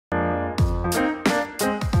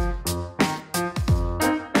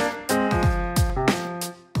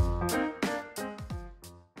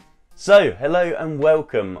So, hello and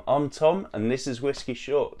welcome. I'm Tom and this is Whisky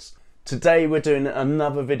Shorts. Today we're doing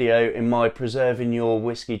another video in my Preserving Your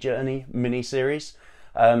Whisky Journey mini-series.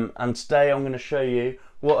 And today I'm going to show you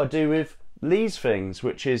what I do with these things,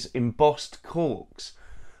 which is embossed corks.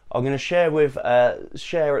 I'm going to share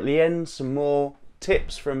at the end some more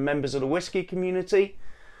tips from members of the whisky community.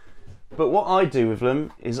 But what I do with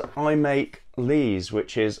them is I make these,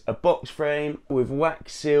 which is a box frame with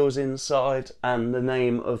wax seals inside and the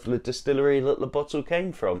name of the distillery that the bottle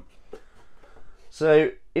came from.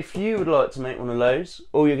 So if you would like to make one of those,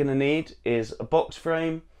 all you're going to need is a box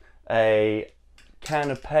frame, a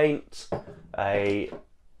can of paint, a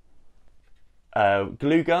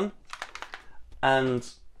glue gun, and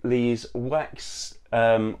these wax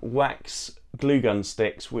glue gun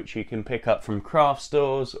sticks, which you can pick up from craft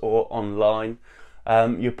stores or online.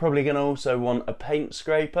 You're probably going to also want a paint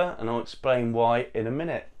scraper, and I'll explain why in a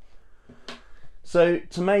minute. So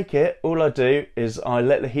to make it, all I do is I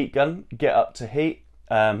let the heat gun get up to heat.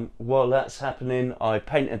 While that's happening, I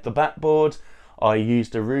painted the backboard. I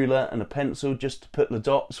used a ruler and a pencil just to put the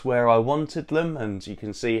dots where I wanted them, and you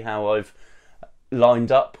can see how I've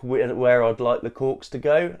lined up where I'd like the corks to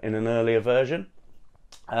go in an earlier version.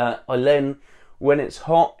 I then, when it's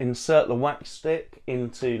hot, insert the wax stick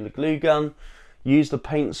into the glue gun, use the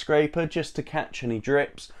paint scraper just to catch any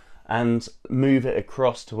drips and move it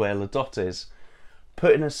across to where the dot is.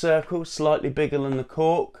 Put in a circle slightly bigger than the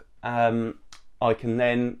cork. I can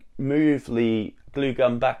then move the glue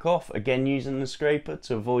gun back off, again using the scraper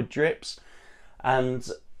to avoid drips, and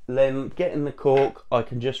then getting the cork, I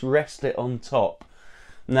can just rest it on top.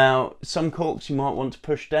 Now, some corks you might want to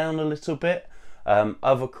push down a little bit.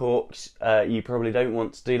 Other corks you probably don't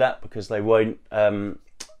want to do that because they won't.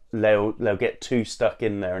 They'll get too stuck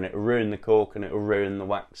in there and it'll ruin the cork and it'll ruin the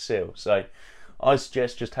wax seal. So I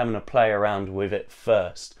suggest just having a play around with it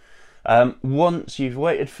first. Once you've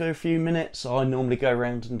waited for a few minutes, I normally go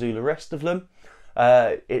around and do the rest of them.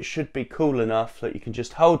 It should be cool enough that you can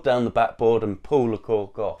just hold down the backboard and pull the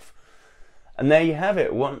cork off. And there you have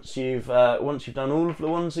it. Once you've done all of the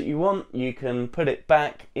ones that you want, you can put it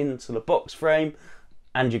back into the box frame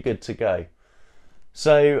and you're good to go.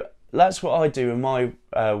 So that's what I do with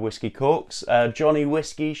my whisky corks. Johnny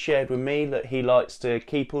Whiskey shared with me that he likes to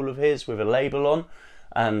keep all of his with a label on,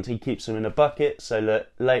 and he keeps them in a bucket so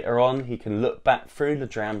that later on he can look back through the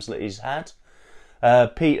drams that he's had.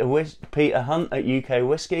 Peter Hunt at UK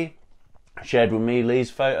Whiskey shared with me these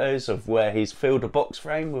photos of where he's filled a box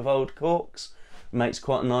frame with old corks. Makes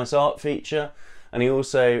quite a nice art feature, and he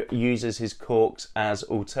also uses his corks as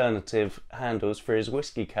alternative handles for his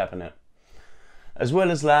whisky cabinet. As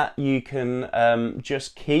well as that, you can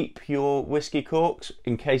just keep your whisky corks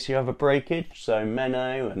in case you have a breakage. So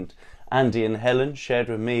Menno and Andy&Hells shared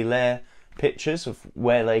with me their pictures of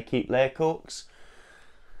where they keep their corks.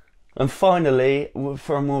 And finally,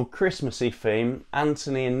 for a more Christmassy theme,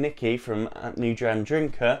 Anthony and Nikki from New Dram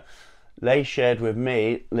Drinker, they shared with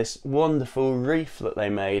me this wonderful wreath that they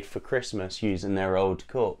made for Christmas using their old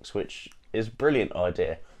corks, which is a brilliant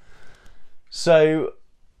idea. So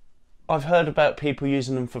I've heard about people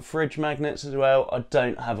using them for fridge magnets as well. I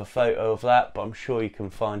don't have a photo of that, but I'm sure you can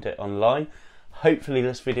find it online. Hopefully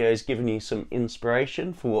this video has given you some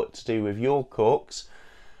inspiration for what to do with your corks.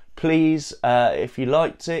 Please, if you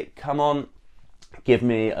liked it, come on, give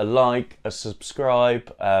me a like, a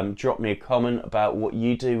subscribe, drop me a comment about what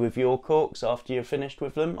you do with your corks after you're finished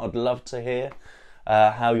with them. I'd love to hear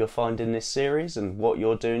how you're finding this series and what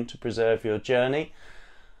you're doing to preserve your journey.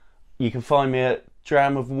 You can find me at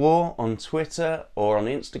Dram of War on Twitter or on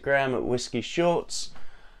Instagram at Whisky Shorts.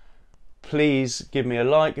 Please give me a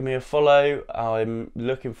like, give me a follow. I'm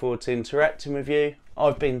looking forward to interacting with you.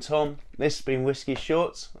 I've been Tom, this has been Whisky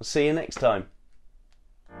Shorts. I'll see you next time.